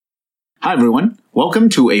Hi, everyone. Welcome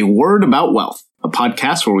to A Word About Wealth, a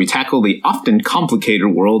podcast where we tackle the often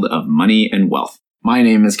complicated world of money and wealth. My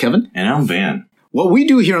name is Kevin. And I'm Van. What we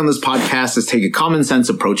do here on this podcast is take a common sense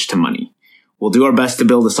approach to money. We'll do our best to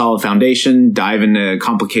build a solid foundation, dive into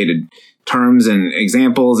complicated terms and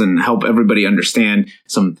examples, and help everybody understand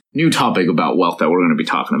some new topic about wealth that we're going to be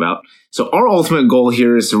talking about. So our ultimate goal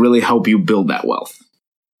here is to really help you build that wealth.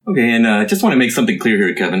 Okay, and I just want to make something clear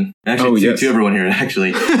here, Kevin. Actually, to everyone here,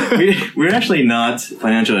 actually. We're actually not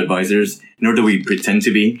financial advisors, nor do we pretend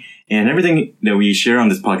to be. And everything that we share on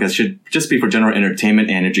this podcast should just be for general entertainment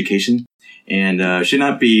and education, and should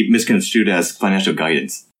not be misconstrued as financial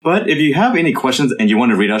guidance. But if you have any questions and you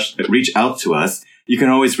want to reach out to us, you can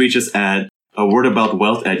always reach us at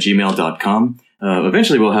awordaboutwealth@gmail.com.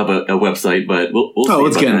 Eventually we'll have a website, but we'll see.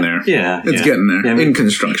 It's getting there. Yeah. It's getting there. Yeah, in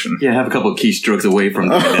construction. Yeah, have a couple of keystrokes away from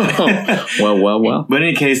that. Well. But in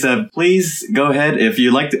any case, please go ahead. If you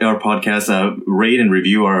liked our podcast, rate and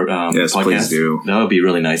review our yes, podcast. Please do. That would be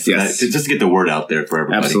really nice. Yes. Just to get the word out there for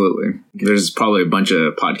everybody. Absolutely. There's probably a bunch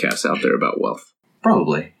of podcasts out there about wealth.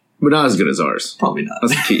 Probably. But not as good as ours. Probably not.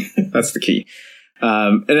 That's the key. That's the key.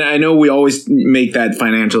 And I know we always make that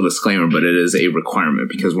financial disclaimer, but it is a requirement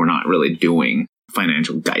because we're not really doing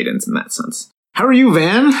financial guidance in that sense. How are you,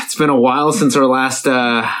 Van? It's been a while since our last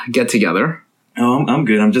get together. Oh, I'm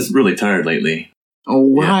good. I'm just really tired lately. Oh,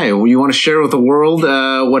 why? Yeah. You want to share with the world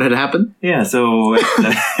what had happened? Yeah, so at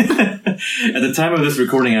the time of this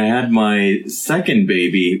recording, I had my second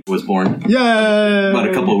baby was born. Yay! About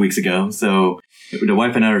a couple of weeks ago. So the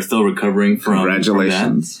wife and I are still recovering from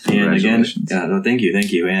Congratulations. From that. And again,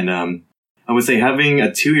 thank you. And I would say having a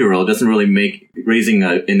 2-year-old doesn't really make raising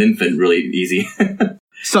an infant really easy.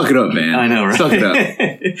 Suck it up, man. I know, right? Suck it up.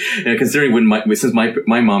 Yeah, considering since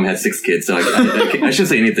my mom had 6 kids, so I shouldn't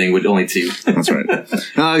say anything with only 2. That's right.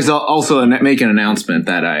 I'll also make an announcement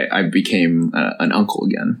that I became an uncle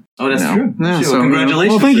again. Oh, that's true. Yeah, sure. so, well,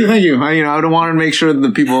 congratulations. Thank you. I don't want to make sure that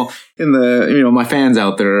the people in my fans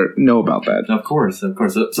out there know about that. Of course. So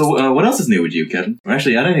what else is new with you, Kevin? Or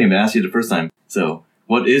actually, I didn't even ask you the first time. So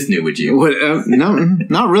what is new with you? No,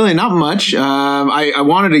 not really, not much. I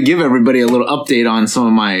wanted to give everybody a little update on some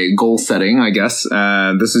of my goal setting, I guess.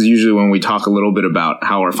 This is usually when we talk a little bit about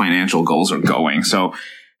how our financial goals are going. So,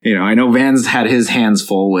 I know Van's had his hands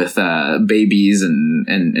full with babies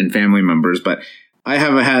and family members, but I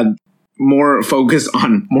have had more focus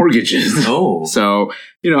on mortgages. Oh. So,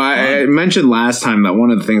 I mentioned last time that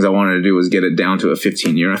one of the things I wanted to do was get it down to a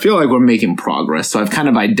 15-year. I feel like we're making progress. So I've kind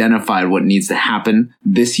of identified what needs to happen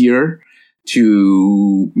this year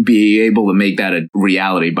to be able to make that a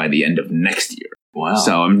reality by the end of next year. Wow.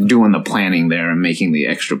 So I'm doing the planning there and making the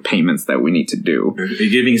extra payments that we need to do. Are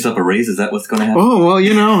you giving yourself a raise? Is that what's going to happen? Oh, well,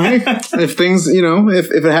 hey, if things,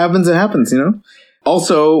 if it happens, it happens,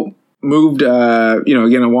 Also, moved,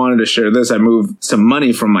 again, I wanted to share this. I moved some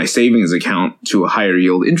money from my savings account to a higher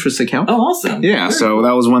yield interest account. Oh, awesome. Yeah. Very cool.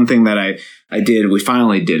 That was one thing that I did. We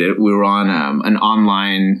finally did it. We were on an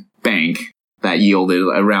online bank that yielded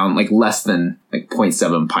around less than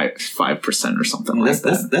 0.75% or something like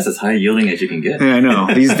that. That's as high yielding as you can get. Yeah, I know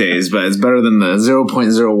these days, but it's better than the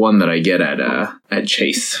 0.01 that I get at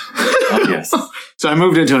Chase. Oh, yes. So I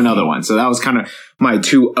moved into another one. So that was kind of my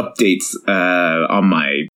 2 updates on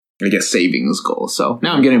my, I guess, savings goal. So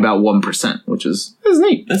now I'm getting about 1%, which is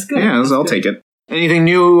neat. That's good. Yeah, I'll take it. Anything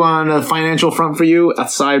new on the financial front for you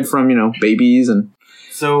aside from, babies and...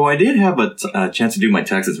 So I did have a chance to do my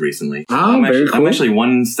taxes recently. Oh, very cool. I'm actually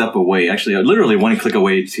one step away. Actually, literally one click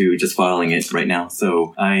away to just filing it right now.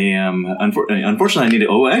 So I am, unfortunately, I need to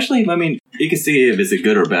owe. Actually, you can see if it's a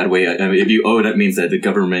good or bad way. If you owe, that means that the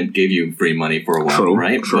government gave you free money for a while,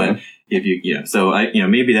 right? True. But if you, so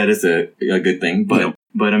maybe that is a good thing. But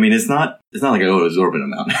But it's not like I owe an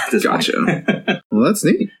exorbitant amount at this point. Gotcha. Well, that's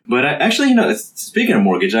neat. But I actually, speaking of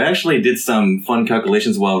mortgage, I actually did some fun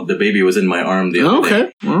calculations while the baby was in my arm the other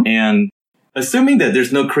day. Well. And assuming that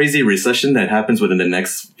there's no crazy recession that happens within the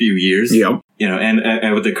next few years, and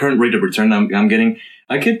with the current rate of return I'm getting,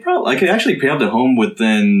 I could actually pay off the home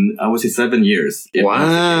within, I would say, 7 years.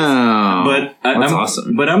 Wow. But that's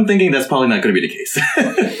awesome. But I'm thinking that's probably not going to be the case.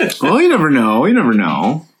 Well, you never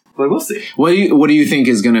know. But we'll see. What do you think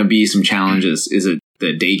is going to be some challenges? Is it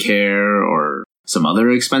the daycare or some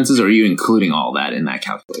other expenses, or are you including all that in that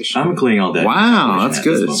calculation? I'm including all that. Wow, that's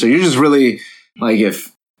good. So you're just really,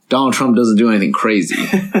 if Donald Trump doesn't do anything crazy,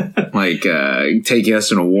 take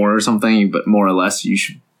us in a war or something, but more or less you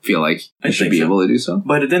should feel like you should be able to do so.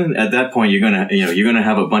 But then at that point, you're gonna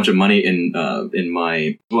have a bunch of money I'm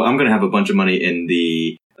gonna have a bunch of money in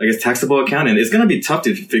the taxable account, and it's going to be tough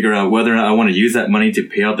to figure out whether or not I want to use that money to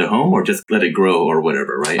pay out the home or just let it grow or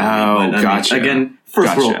whatever, right? Gotcha. Again,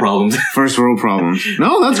 first world problems. First world problems.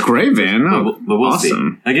 No, that's great, man. No, but we'll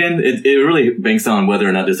awesome. See. Again, it really banks on whether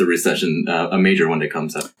or not there's a recession, a major one that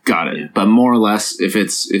comes up. Got it. Yeah. But more or less, if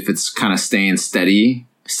it's kind of staying steady,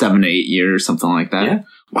 7 to 8 years, something like that. Yeah.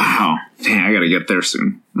 Wow. Dang, I got to get there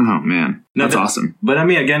soon. Oh, man. That's awesome. But I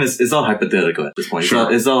mean, again, it's all hypothetical at this point. Sure.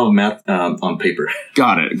 It's all math on paper.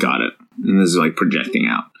 Got it. And this is like projecting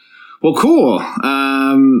out. Well, cool.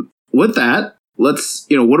 With that, let's,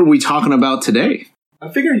 what are we talking about today? I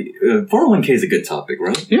figured 401k is a good topic,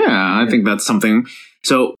 right? Yeah, I think that's something.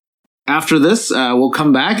 So after this, we'll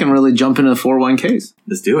come back and really jump into 401ks.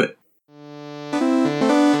 Let's do it.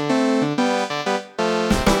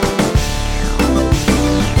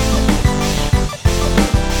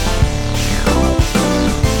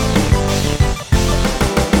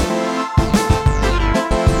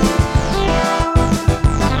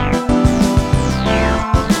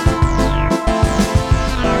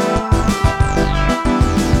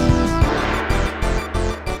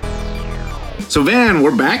 So Van,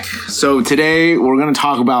 we're back. So today we're going to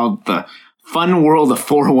talk about the fun world of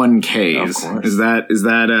 401ks. Of course. Is that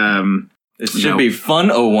it should be fun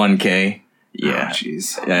 01k. Yeah. Oh,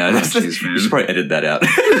 jeez. Yeah, man. You should probably edit that out.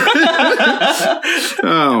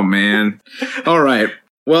 Oh man. All right.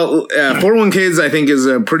 Well, 401ks I think is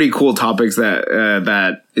a pretty cool topic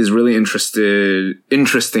that is really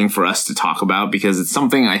interesting for us to talk about, because it's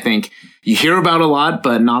something I think you hear about a lot,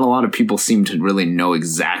 but not a lot of people seem to really know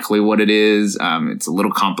exactly what it is. It's a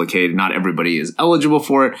little complicated. Not everybody is eligible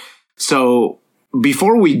for it. So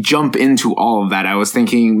before we jump into all of that, I was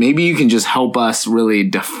thinking maybe you can just help us really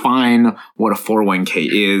define what a 401k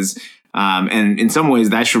is. And in some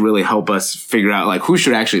ways that should really help us figure out like who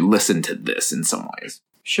should actually listen to this in some ways.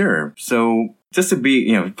 Sure. So just to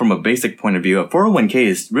be, from a basic point of view, a 401k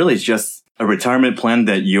is really just a retirement plan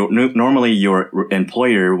that normally your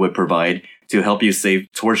employer would provide to help you save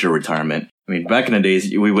towards your retirement. I mean, back in the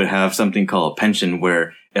days, we would have something called a pension,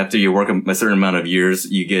 where after you work a certain amount of years,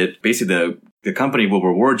 you get basically the company will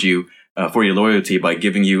reward you for your loyalty by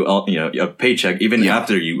giving you a paycheck even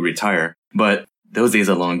after you retire. But those days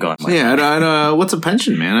are long gone. Yeah, what's a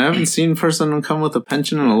pension, man? I haven't seen a person come with a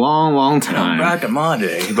pension in a long, long time. Back in my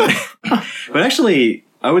day. But actually,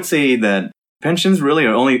 I would say that pensions really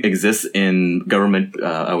only exist in government,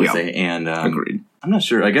 I would say. And agreed. I'm not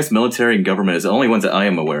sure. I guess military and government is the only ones that I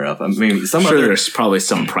am aware of. I mean, there's probably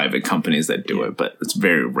some private companies that do it, but it's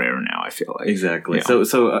very rare now, I feel like. Exactly. Yeah.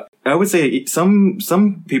 So I would say some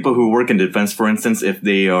people who work in defense, for instance, if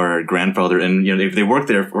they are grandfathered and, if they worked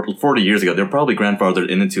there for 40 years ago, they're probably grandfathered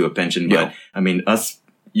into a pension. Yeah. But I mean, us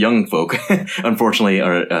young folk, unfortunately,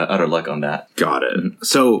 are out of luck on that. Got it.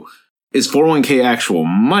 So is 401k actual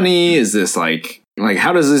money? Is this like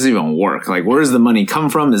how does this even work? Like, where does the money come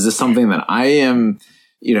from? Is this something that I am,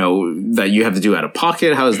 that you have to do out of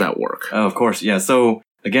pocket? How does that work? Oh, of course. Yeah. So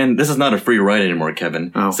again, this is not a free ride anymore,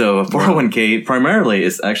 Kevin. Oh, so a 401k primarily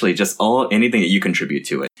is actually just anything that you contribute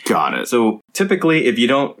to it. Got it. So typically,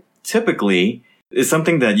 it's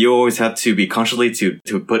something that you always have to be consciously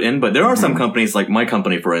to put in. But there are some companies, like my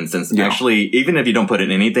company, for instance, actually, even if you don't put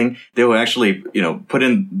in anything, they will actually, put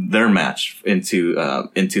in their match into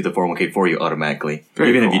the 401k for you automatically,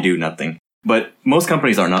 even if you do nothing. But most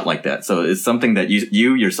companies are not like that. So it's something that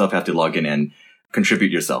you yourself have to log in and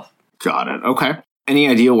contribute yourself. Got it. Okay. Any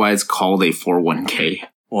idea why it's called a 401k?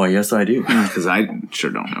 Well, yes, I do. Because I sure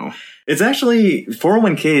don't know. It's actually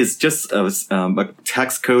 401k is just a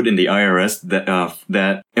tax code in the IRS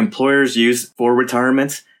that employers use for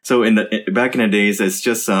retirement. So back in the days, it's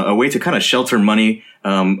just a way to kind of shelter money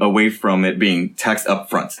away from it being taxed up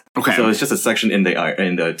front. Okay. So it's just a section in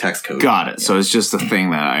the tax code. Got it. Yeah. So it's just a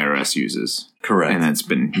thing that IRS uses. Correct. And it's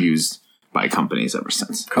been used by companies ever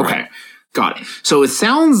since. Correct. Okay. Got it. So it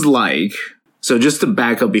sounds like. So just to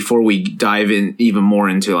back up before we dive in even more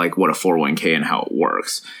into like what a 401k and how it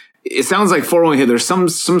works, it sounds like 401k, there's some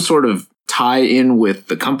sort of tie in with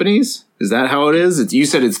the companies. Is that how it is? You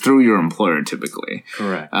said it's through your employer typically.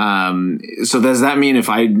 Correct. So does that mean if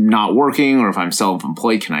I'm not working or if I'm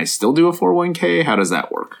self-employed, can I still do a 401k? How does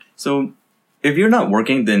that work? So if you're not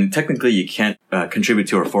working, then technically you can't contribute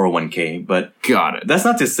to a 401k. But got it. That's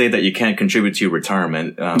not to say that you can't contribute to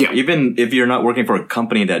retirement. Even if you're not working for a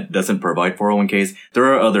company that doesn't provide 401ks, there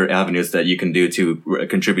are other avenues that you can do to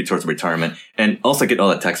contribute towards retirement and also get all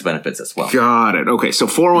the tax benefits as well. Got it. Okay, so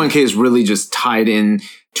 401k is really just tied in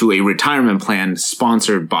to a retirement plan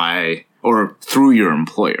sponsored by or through your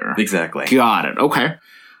employer. Exactly. Got it. Okay.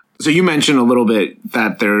 So you mentioned a little bit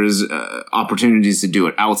that there's opportunities to do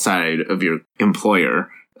it outside of your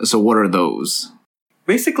employer. So what are those?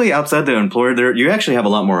 Basically, outside the employer, you actually have a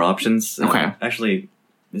lot more options. Okay. Actually,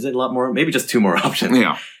 is it a lot more? Maybe just 2 more options.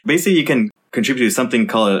 Yeah. Basically, you can contribute to something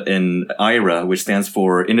called an IRA, which stands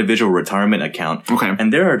for Individual Retirement Account. Okay.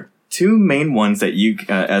 And there are 2 main ones that you,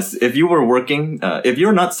 as if you were working, if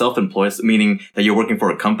you're not self-employed, meaning that you're working for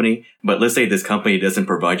a company, but let's say this company doesn't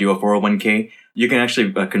provide you a 401k, you can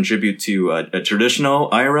actually contribute to a traditional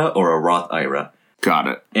IRA or a Roth IRA. Got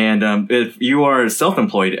it. And if you are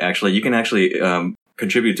self-employed, actually, you can actually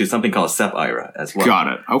contribute to something called SEP IRA as well. Got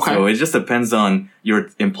it. Okay. So it just depends on your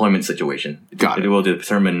employment situation. Got it. It will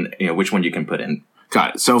determine which one you can put in.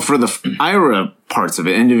 Got it. So for the IRA parts of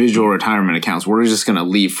it, individual retirement accounts, we're just going to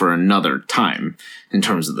leave for another time in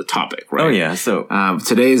terms of the topic, right? Oh, yeah. So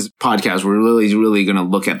today's podcast, we're really going to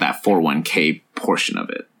look at that 401k portion of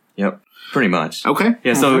it. Yep. Pretty much. Okay.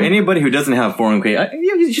 Yeah. So anybody who doesn't have 401k,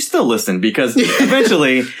 you should still listen because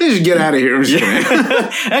eventually just get out of here.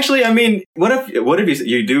 Actually, I mean, what if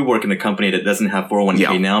you do work in a company that doesn't have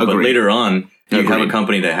 401k now, but later on you have a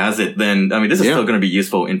company that has it, then, I mean, this is still going to be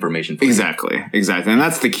useful information for you. Exactly. And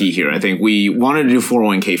that's the key here. I think we wanted to do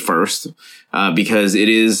 401k first because it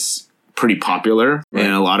is pretty popular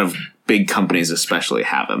and a lot of big companies especially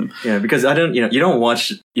have them. Yeah, because you don't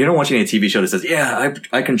watch any TV show that says,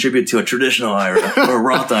 I contribute to a traditional IRA or a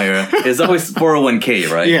Roth IRA. It's always 401k,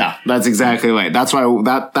 right? Yeah, that's exactly right. That's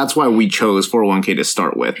why we chose 401k to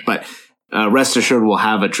start with. But rest assured, we'll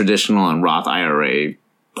have a traditional and Roth IRA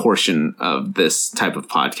portion of this type of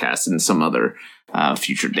podcast in some other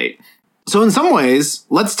future date. So in some ways,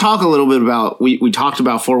 let's talk a little bit about, we talked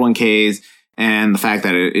about 401ks and the fact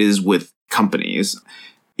that it is with companies.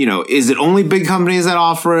 Is it only big companies that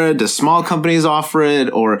offer it? Do small companies offer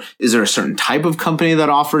it? Or is there a certain type of company that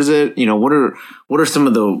offers it? What are some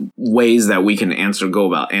of the ways that we can go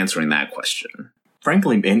about answering that question?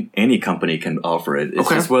 Frankly, any company can offer it. It's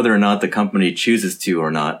just whether or not the company chooses to or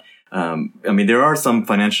not. I mean, there are some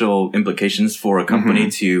financial implications for a company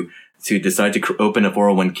to decide to open a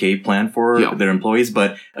 401k plan for their employees.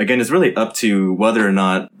 But again, it's really up to whether or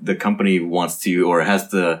not the company wants to or has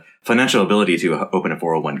the financial ability to open a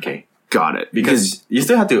 401k. Got it. Because you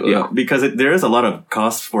still have to, because there is a lot of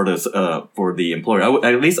costs for this, for the employer.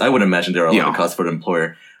 At least I would imagine there are a lot of costs for the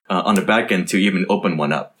employer on the back end to even open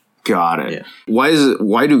one up. Got it. Yeah.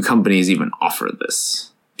 Why do companies even offer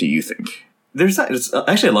this, do you think? There's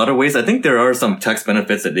actually a lot of ways. I think there are some tax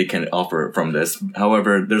benefits that they can offer from this.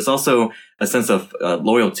 However, there's also a sense of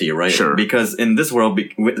loyalty, right? Sure. Because in this world,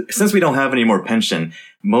 since we don't have any more pension,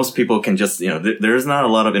 most people can just, there's not a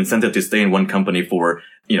lot of incentive to stay in one company for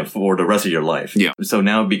the rest of your life. Yeah. So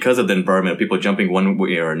now, because of the environment, people jumping one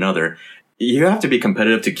way or another, you have to be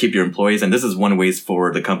competitive to keep your employees. And this is one way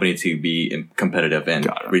for the company to be competitive and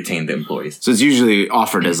retain the employees. So it's usually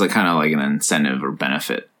offered as kind of like an incentive or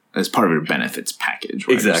benefit. As part of your benefits package,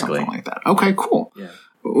 right? Exactly. Or something like that. Okay, cool. Yeah.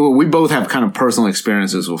 Well, we both have kind of personal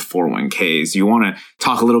experiences with 401ks. You want to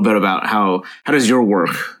talk a little bit about how does your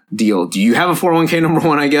work deal? Do you have a 401k, number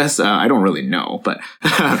one, I guess? I don't really know, but,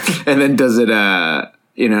 and then does it,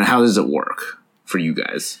 how does it work for you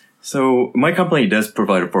guys? So my company does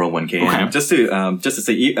provide a 401k. Okay. And just to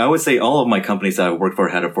say, I would say all of my companies that I work for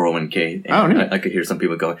had a 401k. And I could hear some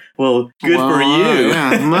people go, well, good for you.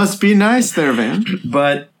 Yeah, must be nice there, man.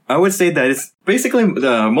 But I would say that it's basically,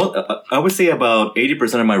 I would say about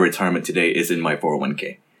 80% of my retirement today is in my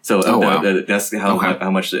 401k. So that's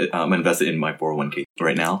how much I'm invested in my 401k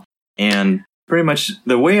right now. And pretty much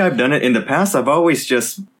the way I've done it in the past, I've always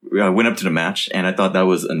just went up to the match, and I thought that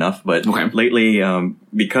was enough. But lately,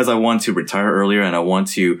 because I want to retire earlier and I want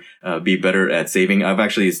to be better at saving, I've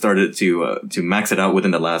actually started to max it out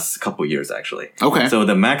within the last couple of years, actually. Okay. So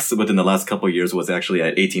the max within the last couple of years was actually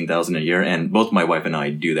at $18,000 a year, and both my wife and I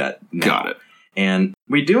do that now. Got it. And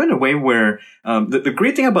we do it in a way where the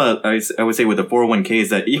great thing about I would say with the 401k is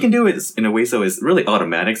that you can do it in a way so it's really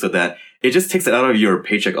automatic, so that it just takes it out of your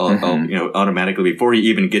paycheck automatically before you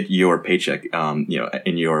even get your paycheck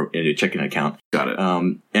in your checking account. Got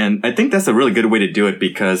it. And I think that's a really good way to do it,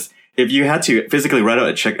 because if you had to physically write out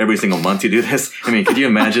a check every single month to do this, I mean, could you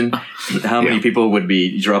imagine how many people would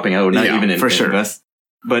be dropping out, not even invest?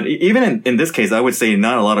 But even in this case, I would say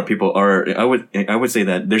not a lot of people are. I would say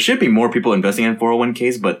that there should be more people investing in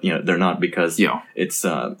 401ks, but they're not, because it's.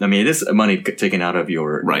 I mean, it is money taken out of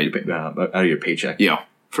your out of your paycheck. Yeah.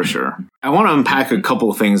 For sure. I want to unpack a couple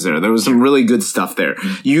of things there. There was some really good stuff there.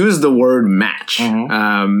 You used the word match.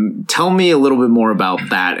 Tell me a little bit more about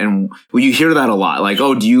that. And you hear that a lot. Like,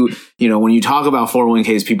 oh, when you talk about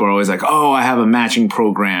 401ks, people are always like, oh, I have a matching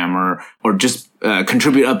program or just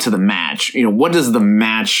contribute up to the match. What does the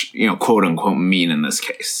match, quote unquote, mean in this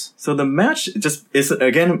case? So the match just is,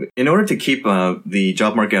 again, in order to keep the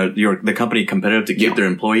job market, the company competitive, to keep their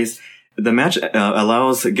employees, the match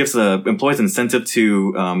gives employees incentive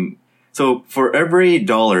to, so for every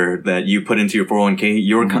dollar that you put into your 401k,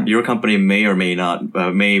 your company may or may not,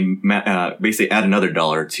 basically add another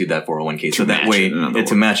dollar to that 401k. So that way,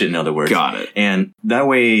 to match it, in other words. Got it. And that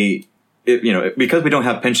way, because we don't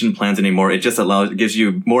have pension plans anymore, it just gives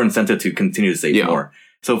you more incentive to continue to save more.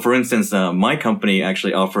 So for instance, my company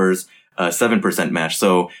actually offers a 7% match.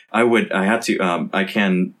 So they'll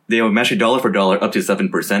match you dollar for dollar up to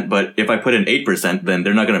 7%. But if I put in 8%, then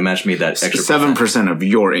they're not going to match me that extra 7% of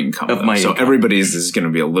your income. Of my income. So everybody's is going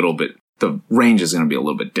to be the range is going to be a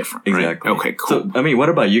little bit different. Exactly. Right? Okay, cool. So, what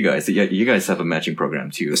about you guys? You guys have a matching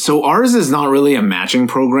program too. So ours is not really a matching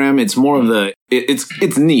program. It's more of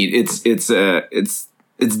it's neat.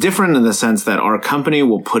 It's different in the sense that our company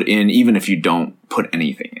will put in even if you don't put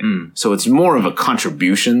anything in. So it's more of a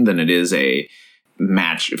contribution than it is a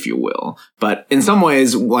match, if you will. But in some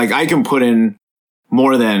ways, like I can put in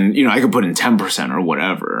more than, I could put in 10% or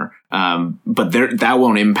whatever. But that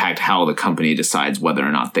won't impact how the company decides whether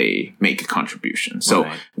or not they make a contribution. So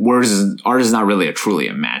ours is not really truly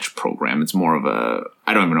a match program. It's more of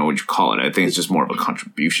I don't even know what you call it. I think it's just more of a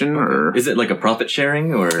contribution. Or is it like a profit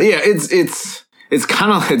sharing or? Yeah, it's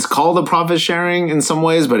called a profit sharing in some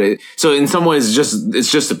ways, but in some ways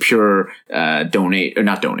it's just a pure not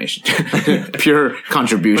donation, pure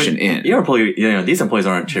contribution in. Your employee, these employees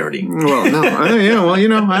aren't charity. Well, no,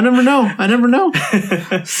 I never know.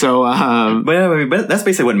 So, but that's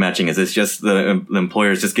basically what matching is. It's just the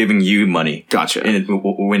employer is just giving you money. Gotcha. And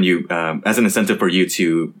when you as an incentive for you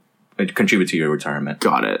to contribute to your retirement.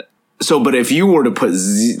 Got it. So, but if you were to put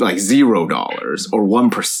 $0 or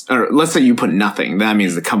 1%, or let's say you put nothing, that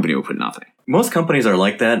means the company will put nothing. Most companies are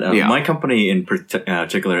like that. My company in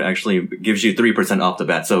particular actually gives you 3% off the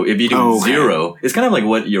bat. So if you do 0, it's kind of like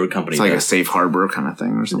what your company does. It's like a safe harbor kind of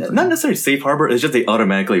thing or something. Not necessarily safe harbor. It's just they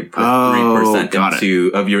automatically put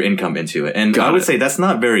 3% of your income into it. And I would say that's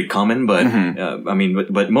not very common, but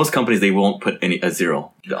but most companies, they won't put $0.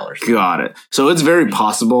 Got it. So it's very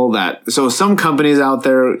possible so some companies out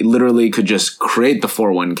there literally could just create the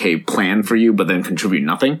 401k plan for you, but then contribute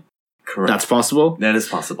nothing. Correct. That's possible. That is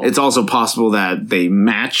possible. It's also possible that they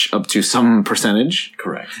match up to some percentage.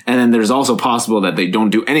 Correct. And then there's also possible that they don't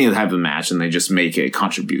do any type of match and they just make a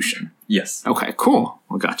contribution. Yes. Okay, cool.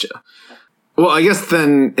 Well, gotcha. Well, I guess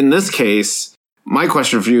then in this case, my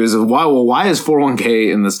question for you is why is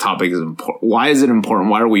 401k in this topic important? Why is it important?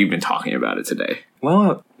 Why are we even talking about it today?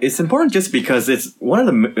 Well, it's important just because it's one of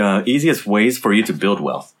the easiest ways for you to build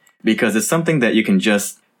wealth, because it's something that you can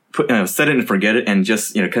just set it and forget it and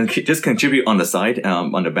just contribute on the side,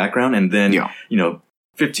 on the background. And then,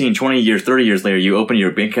 15, 20 years, 30 years later, you open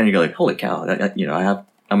your bank account and you go like, holy cow, I'm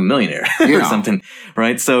a millionaire or something.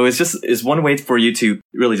 Right. So it's one way for you to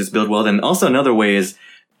really just build wealth. And also another way is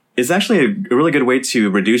actually a really good way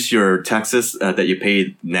to reduce your taxes that you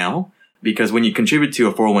pay now. Because when you contribute to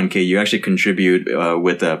a 401k, you actually contribute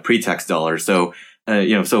with a pre-tax dollar. So,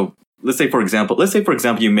 let's say for example,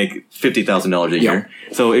 you make $50,000 a year.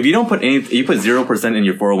 So if you don't put you put 0% in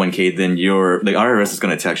your 401k, then the IRS is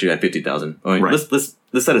going to tax you at $50,000. Right. Let's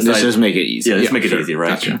set aside. Let's just make it easy. Yeah, let's make it easy, right?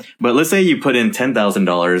 Gotcha. But let's say you put in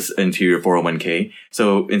 $10,000 into your 401k.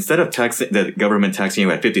 So instead of the government taxing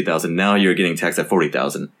you at $50,000, now you're getting taxed at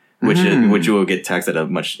 $40,000. Which you will get taxed at a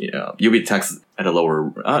much, you'll be taxed at a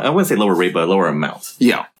lower, I wouldn't say lower rate, but a lower amount.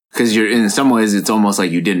 Yeah. Because in some ways, it's almost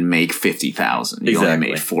like you didn't make 50,000. You only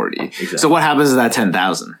made 40. Exactly. So what happens to that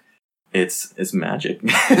 10,000? It's magic.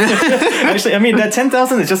 Actually, that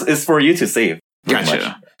 10,000 is for you to save. Gotcha.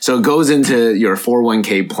 Much. So it goes into your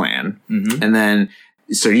 401k plan. And then,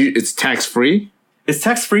 it's tax free? It's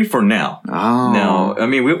tax free for now. Oh. Now,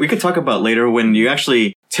 we could talk about later when you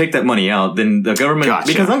actually take that money out, then the government,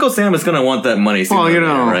 because Uncle Sam is going to want that money. Well,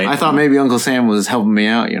 right? I thought maybe Uncle Sam was helping me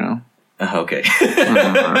out, Okay. All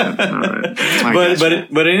right.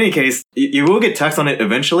 But in any case, you will get taxed on it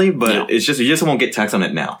eventually, but you just won't get taxed on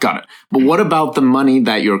it now. Got it. But what about the money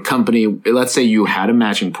that your company, let's say you had a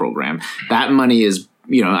matching program, that money is,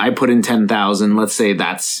 I put in 10,000, let's say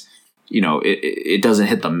that's, it doesn't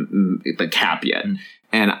hit the cap yet.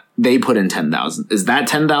 And they put in 10,000. Is that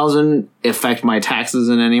 10,000 affect my taxes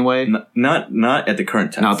in any way? Not at the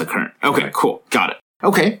current tax. Not the current. Okay, cool. Got it.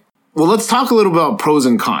 Okay. Well, let's talk a little about pros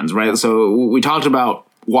and cons, right? So we talked about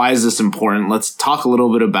why is this important. Let's talk a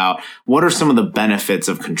little bit about what are some of the benefits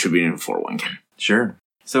of contributing to 401k. Sure.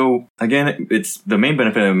 So again, it's the main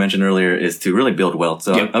benefit I mentioned earlier is to really build wealth.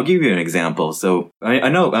 So I'll give you an example. So I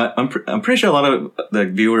know I'm pretty sure a lot of the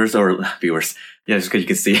viewers, yeah, just because you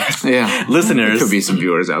can see, listeners, there could be some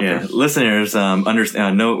viewers out there. Listeners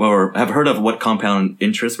understand, know, or have heard of what compound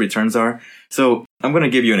interest returns are. So I'm going to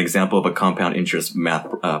give you an example of a compound interest math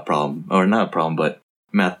problem, or not a problem, but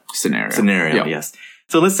math scenario. Yep. Yes.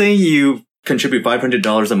 So let's say you contribute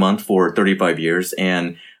 $500 a month for 35 years,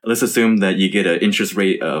 and let's assume that you get an interest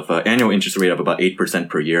rate of annual interest rate of about 8%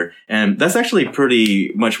 per year, and that's actually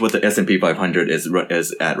pretty much what the S&P 500 is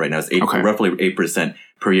at right now. It's roughly 8%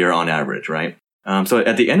 per year on average, right? So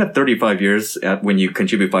at the end of 35 years, when you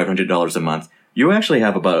contribute $500 a month, you actually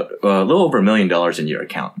have about a little over $1 million in your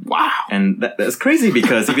account. Wow! And that's crazy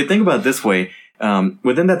because if you think about it this way,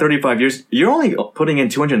 within that 35 years, you're only putting in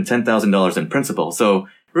 $210,000 in principal. So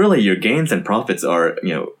really, your gains and profits are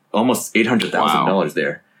almost $800,000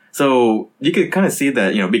 there. So you could kind of see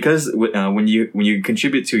that, because when you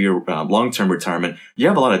contribute to your long-term retirement, you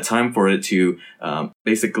have a lot of time for it to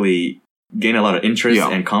basically gain a lot of interest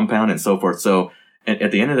and compound and so forth. So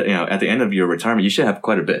at the end of your retirement, you should have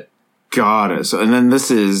quite a bit. Got it. So and then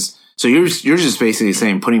you're just basically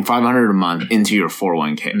saying putting $500 a month into your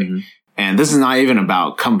 401k. Mm-hmm. And this is not even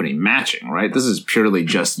about company matching, right? This is purely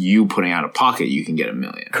just you putting out of pocket. You can get $1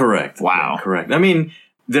 million. Correct. Wow. Yeah, correct. I mean,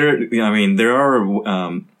 there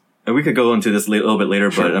are. We could go into this a little bit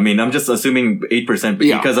later, sure. But I'm just assuming 8%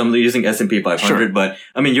 because I'm using S&P 500. Sure. But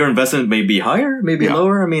your investment may be higher, maybe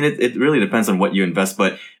lower. It really depends on what you invest.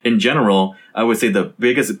 But in general, I would say the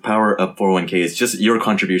biggest power of 401k is just your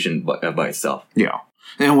contribution by itself. Yeah.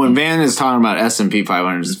 And when Van is talking about S&P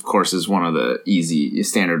 500, of course, is one of the easy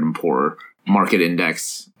Standard & Poor market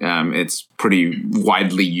index. It's pretty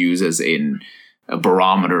widely used as a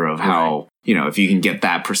barometer of how, if you can get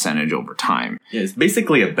that percentage over time. Yeah, it's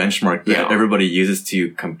basically a benchmark that everybody uses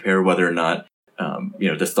to compare whether or not,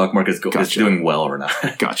 the stock market is doing well or not.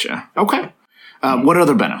 Gotcha. Okay. What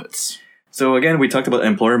other benefits? So again, we talked about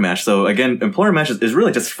employer match. So again, employer match is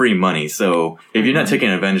really just free money. So if you're not taking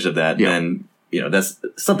advantage of that, then that's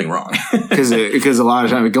something wrong. Because a lot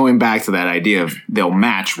of times, going back to that idea of they'll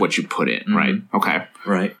match what you put in, right? Okay.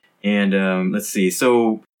 Right. And let's see.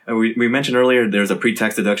 So we mentioned earlier there's a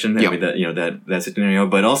pre-tax deduction. That scenario.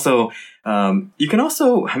 But also, you can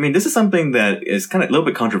also, this is something that is kind of a little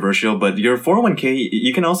bit controversial, but your 401k,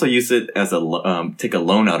 you can also use it as take a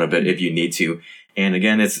loan out of it if you need to. And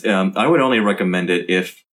again, it's I would only recommend it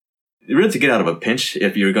if really to get out of a pinch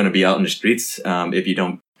if you're going to be out in the streets, if you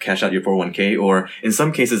don't cash out your 401k, or in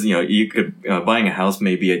some cases, you could buying a house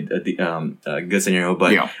may be a good scenario.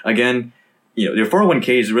 But again, your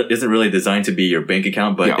 401k isn't really designed to be your bank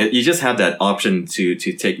account, but you just have that option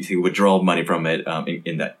to withdraw money from it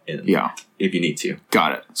if you need to.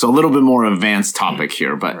 Got it. So a little bit more advanced topic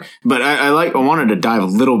here, but I wanted to dive a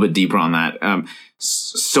little bit deeper on that.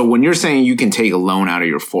 So when you're saying you can take a loan out of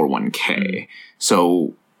your 401k,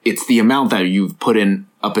 so it's the amount that you've put in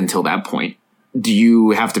up until that point. Do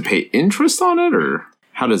you have to pay interest on it, or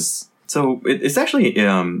how does? So it's actually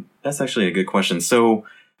that's actually a good question. So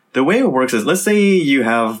the way it works is, let's say you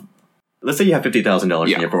have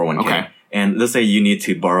 $50,000 in your 401k, and let's say you need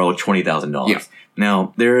to borrow $20,000. Yeah.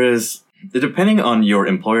 Now depending on your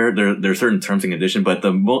employer, there are certain terms and conditions, but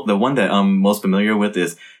the one that I'm most familiar with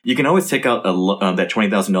is you can always take out that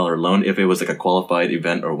 $20,000 loan if it was like a qualified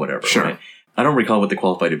event or whatever. Sure. Right? I don't recall what the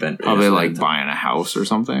qualified event is. Probably like buying a house or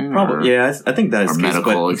something? Probably, I think that is the case. Or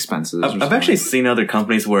medical expenses. I've actually seen other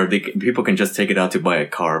companies where people can just take it out to buy a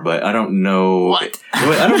car, but I don't know. What?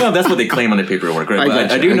 I don't know if that's what they claim on the paperwork,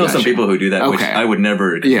 right? I do know some people who do that, which I would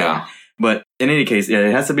never do. Yeah. But in any case,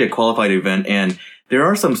 it has to be a qualified event, and there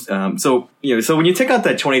are some, so when you take out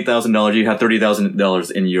that $20,000, you have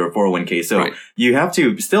 $30,000 in your 401k. So you have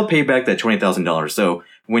to still pay back that $20,000. So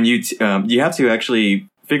when you have to actually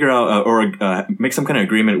figure out or make some kind of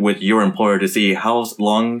agreement with your employer to see how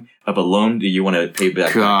long of a loan do you want to pay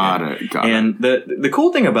back. Got it. And the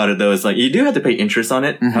cool thing about it though is like you do have to pay interest on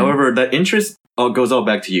it. Mm-hmm. However, that interest goes all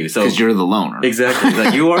back to you. So because you're the loaner. Exactly.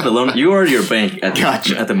 Like you are the loan. You are your bank at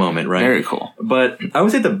the moment, right? Very cool. But I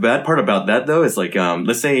would say the bad part about that though is like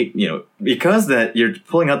let's say because that you're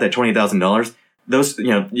pulling out that $20,000, those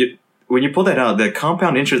when you pull that out, the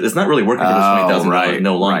compound interest is not really working for those $20,000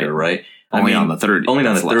 no longer, right? Only on the 30. Only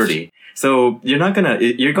on the 30. So you're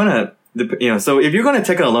gonna So if you're going to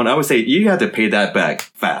take out a loan, I would say you have to pay that back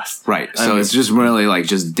fast. Right. So it's just really like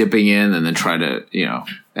just dipping in and then try to,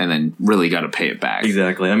 and then really got to pay it back.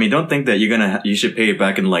 Exactly. I mean, don't think that you should pay it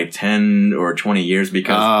back in like 10 or 20 years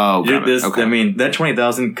because that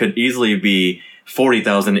 20,000 could easily be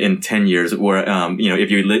 40,000 in 10 years where,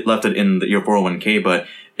 if you left it in your 401k, but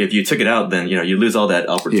if you took it out, then, you lose all that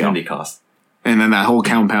opportunity cost. And then that whole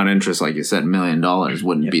compound interest, like you said, $1 million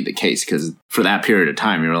wouldn't be the case because for that period of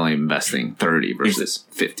time, you're only investing 30 versus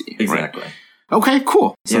 50. Exactly. Right? Okay,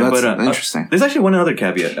 cool. So that's interesting. There's actually one other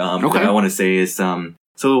caveat that I want to say is, so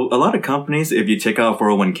a lot of companies, if you take out a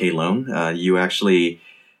 401k loan, you actually,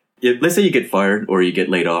 let's say you get fired or you get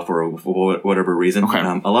laid off or for whatever reason,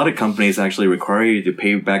 a lot of companies actually require you to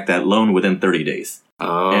pay back that loan within 30 days.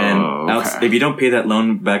 If you don't pay that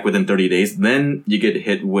loan back within 30 days, then you get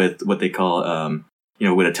hit with what they call,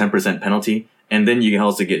 with a 10% penalty. And then you can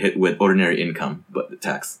also get hit with ordinary income, but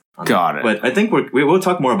tax. Got it. But I think we'll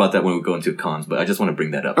talk more about that when we go into cons, but I just want to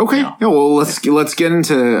bring that up. Okay. Yeah, well, let's get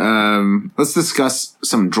into, let's discuss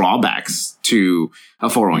some drawbacks to a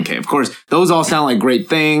 401k. Of course, those all sound like great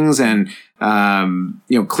things. And,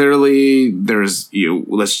 clearly there's,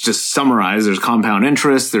 let's just summarize. There's compound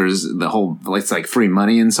interest. There's the whole, it's like free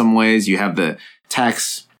money in some ways. You have the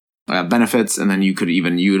tax benefits, and then you could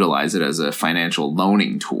even utilize it as a financial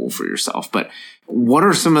loaning tool for yourself. But what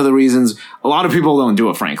are some of the reasons? A lot of people don't do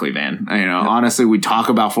it, frankly, Van. Honestly, we talk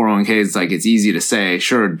about 401ks like it's easy to say,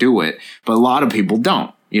 sure, do it. But a lot of people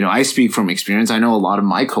don't. I speak from experience. I know a lot of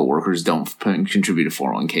my coworkers don't contribute to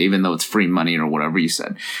 401k, even though it's free money or whatever you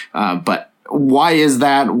said. But why is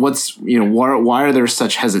that? Why are there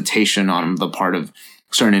such hesitation on the part of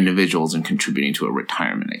certain individuals in contributing to a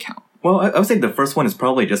retirement account? Well, I would say the first one is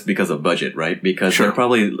probably just because of budget, right? Because they're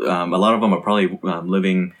probably, a lot of them are probably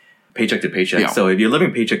living paycheck to paycheck. Yeah. So if you're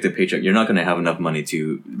living paycheck to paycheck, you're not going to have enough money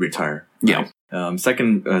to retire. Right? Yeah.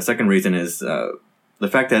 Second reason is the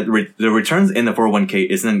fact that the returns in the 401k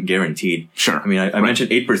isn't guaranteed. Sure. I mean, I mentioned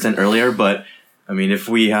 8% earlier, but I mean, if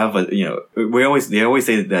we have they always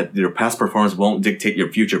say that your past performance won't dictate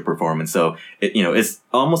your future performance. So it's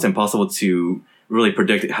almost impossible to really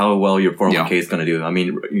predict how well your 401k is going to do. I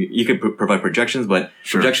mean, you could provide projections, but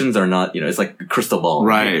projections are not, it's like a crystal ball.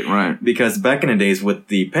 Right. Because back in the days with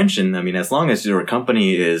the pension, I mean, as long as your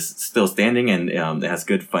company is still standing and it has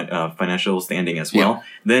good financial standing as well,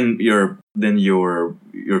 then your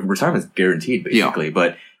retirement is guaranteed, basically. Yeah.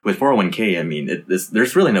 But with 401k, I mean,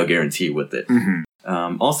 there's really no guarantee with it.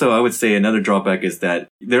 Mm-hmm. Also, I would say another drawback is that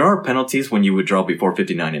there are penalties when you withdraw before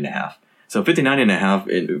 59 and a half. So 59 and a half,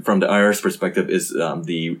 from the IRS perspective, is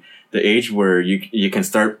the age where you can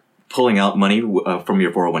start pulling out money from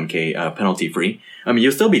your 401k penalty free. I mean,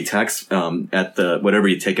 you'll still be taxed at the whatever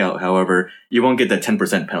you take out. However, you won't get that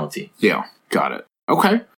 10% penalty. Yeah, got it.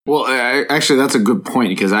 Okay. Well, actually, that's a good point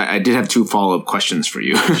because I did have 2 follow-up questions for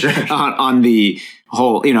you on the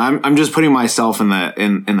whole. I'm just putting myself in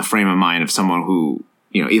the frame of mind of someone who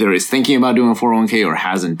either is thinking about doing a 401k or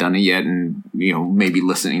hasn't done it yet, and maybe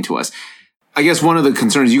listening to us. I guess one of the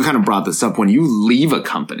concerns, you kind of brought this up, when you leave a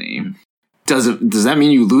company, does that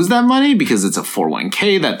mean you lose that money because it's a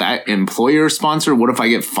 401k that employer sponsored? What if I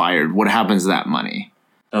get fired? What happens to that money?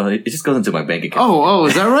 It just goes into my bank account. Oh,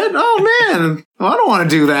 is that right? Oh man, well, I don't want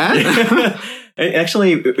to do that.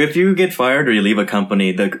 Actually, if you get fired or you leave a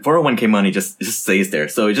company, the 401k money just stays there.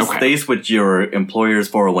 So it just stays with your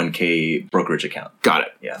employer's 401k brokerage account. Got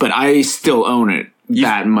it. Yeah. But I still own it.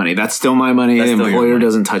 That money. That's still my money. The employer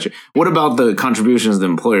doesn't touch it. What about the contributions the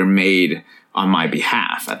employer made on my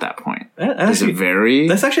behalf at that point? Does it vary?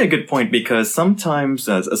 That's actually a good point because sometimes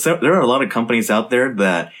there are a lot of companies out there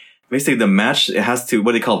that basically the match, it has to,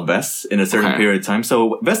 what they call vests in a certain period of time.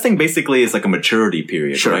 So vesting basically is like a maturity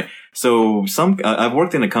period, right? So I've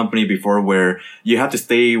worked in a company before where you have to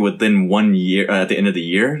stay within 1 year at the end of the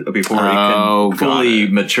year before it can fully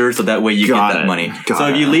mature. So that way you get that money. So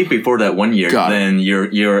if you leave before that 1 year, then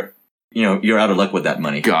you're out of luck with that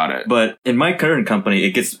money. Got it. But in my current company,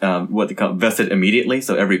 it gets what they call vested immediately.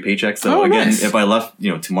 So every paycheck. So if I left,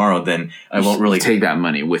 tomorrow, then I won't really take that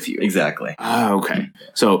money with you. Exactly. Oh, okay.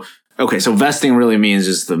 So vesting really means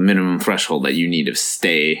just the minimum threshold that you need to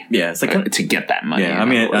stay it's like to get that money. Yeah, I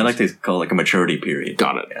mean, I like to call it like a maturity period.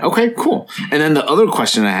 Got it. Yeah. Okay, cool. And then the other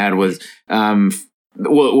question I had was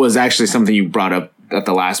actually something you brought up at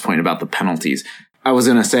the last point about the penalties. I was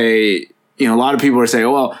going to say, a lot of people are saying,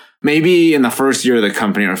 well, maybe in the first year of the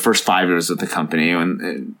company or first 5 years of the company,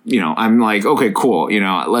 and I'm like, okay, cool,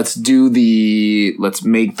 let's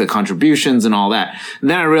make the contributions and all that. And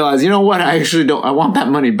then I realized, you know what, I want that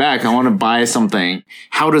money back. I want to buy something.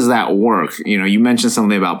 How does that work? You mentioned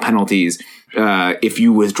something about penalties. If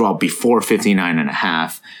you withdraw before 59 and a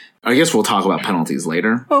half, I guess we'll talk about penalties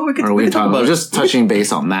later. Oh, we can talk about just touching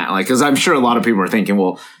base on that. Like, cause I'm sure a lot of people are thinking,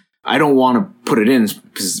 well, I don't want to put it in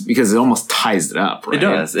because it almost ties it up, right? It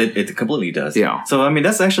does. It completely does. Yeah. So, I mean,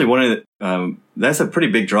 that's actually one of the, that's a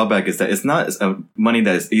pretty big drawback is that it's not money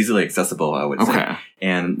that is easily accessible, I would say. Okay.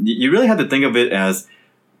 And you really have to think of it as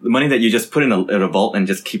the money that you just put in a vault and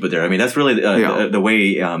just keep it there. I mean, that's really the way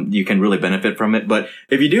you can really benefit from it. But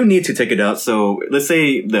if you do need to take it out, so let's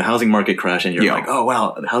say the housing market crashed and you're like, oh,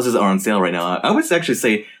 wow, the houses are on sale right now. I would actually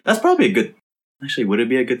say that's probably would it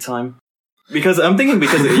be a good time? Because I'm kind of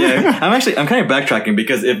backtracking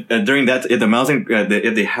because if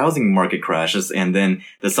the housing market crashes and then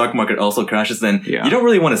the stock market also crashes, then you don't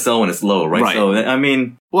really want to sell when it's low, right? So, I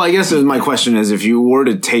mean, well, I guess my question is, if you were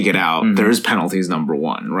to take it out, there's penalties, number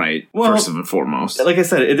one, right? Well, first and foremost. Like I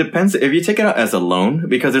said, it depends if you take it out as a loan,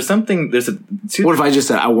 because what if I just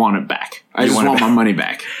said, I want it back? I just want my money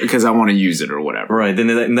back because I want to use it or whatever. Right. Then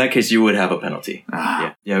in that case, you would have a penalty.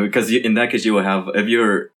 Yeah, because in that case, you will have, if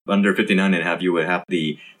you're under 59 and a half, you would have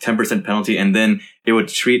the 10% penalty, and then it would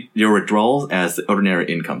treat your withdrawals as ordinary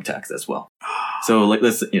income tax as well. So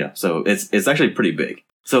so it's actually pretty big.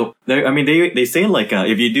 So they say like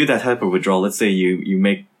if you do that type of withdrawal, let's say you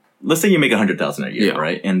make $100,000 a year,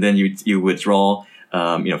 right? And then you withdraw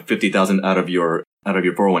 50,000 out of your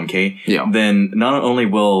 401k. Then not only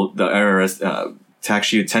will the IRS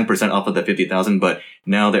tax you 10% off of the 50,000, but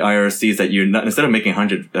now the IRS sees that you're not, instead of making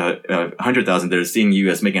 100,000, they're seeing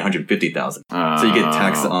you as making 150,000. So you get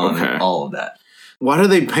taxed on all of that. Why do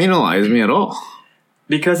they penalize me at all?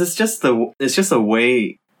 Because it's just a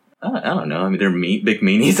way. I don't know. I mean, they're big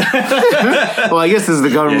meanies. Well, I guess this is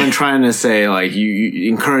the government trying to say, like, you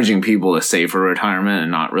encouraging people to save for retirement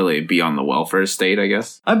and not really be on the welfare state, I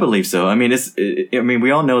guess. I believe so. I mean,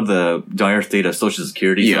 we all know the dire state of Social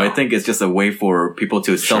Security, so I think it's just a way for people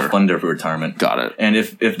to self-fund their retirement. Got it. And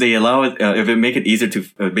if they allow it, if it make it easier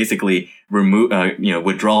to basically remove,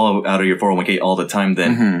 withdraw out of your 401k all the time,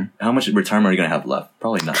 then how much retirement are you going to have left?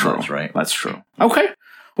 Probably not much, right? That's true. Okay.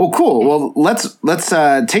 Well, cool. Well, let's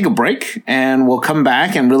take a break, and we'll come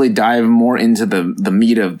back and really dive more into the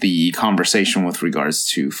meat of the conversation with regards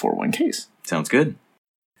to 401ks. Sounds good.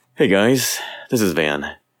 Hey guys, this is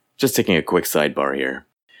Van. Just taking a quick sidebar here.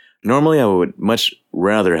 Normally I would much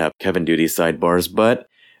rather have Kevin do these sidebars, but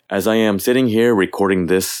as I am sitting here recording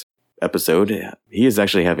this episode, he is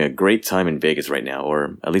actually having a great time in Vegas right now,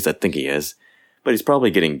 or at least I think he is. But he's probably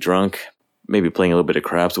getting drunk, maybe playing a little bit of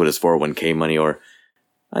craps with his 401k money, or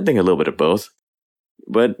I think a little bit of both.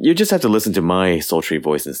 But you just have to listen to my sultry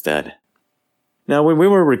voice instead. Now, when we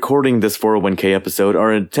were recording this 401k episode,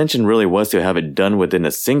 our intention really was to have it done within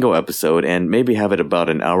a single episode and maybe have it about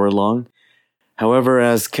an hour long. However,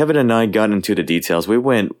 as Kevin and I got into the details, we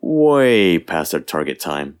went way past our target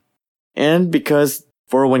time. And because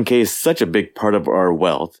 401k is such a big part of our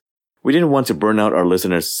wealth, we didn't want to burn out our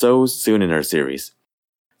listeners so soon in our series.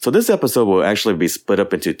 So this episode will actually be split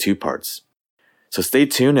up into 2 parts. So stay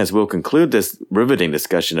tuned as we'll conclude this riveting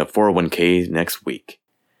discussion of 401k next week.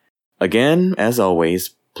 Again, as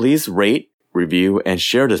always, please rate, review, and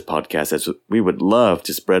share this podcast as we would love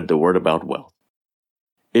to spread the word about wealth.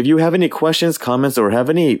 If you have any questions, comments, or have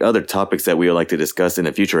any other topics that we would like to discuss in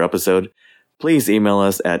a future episode, please email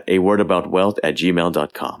us at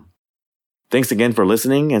awordaboutwealth@gmail.com. Thanks again for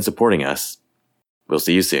listening and supporting us. We'll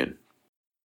see you soon.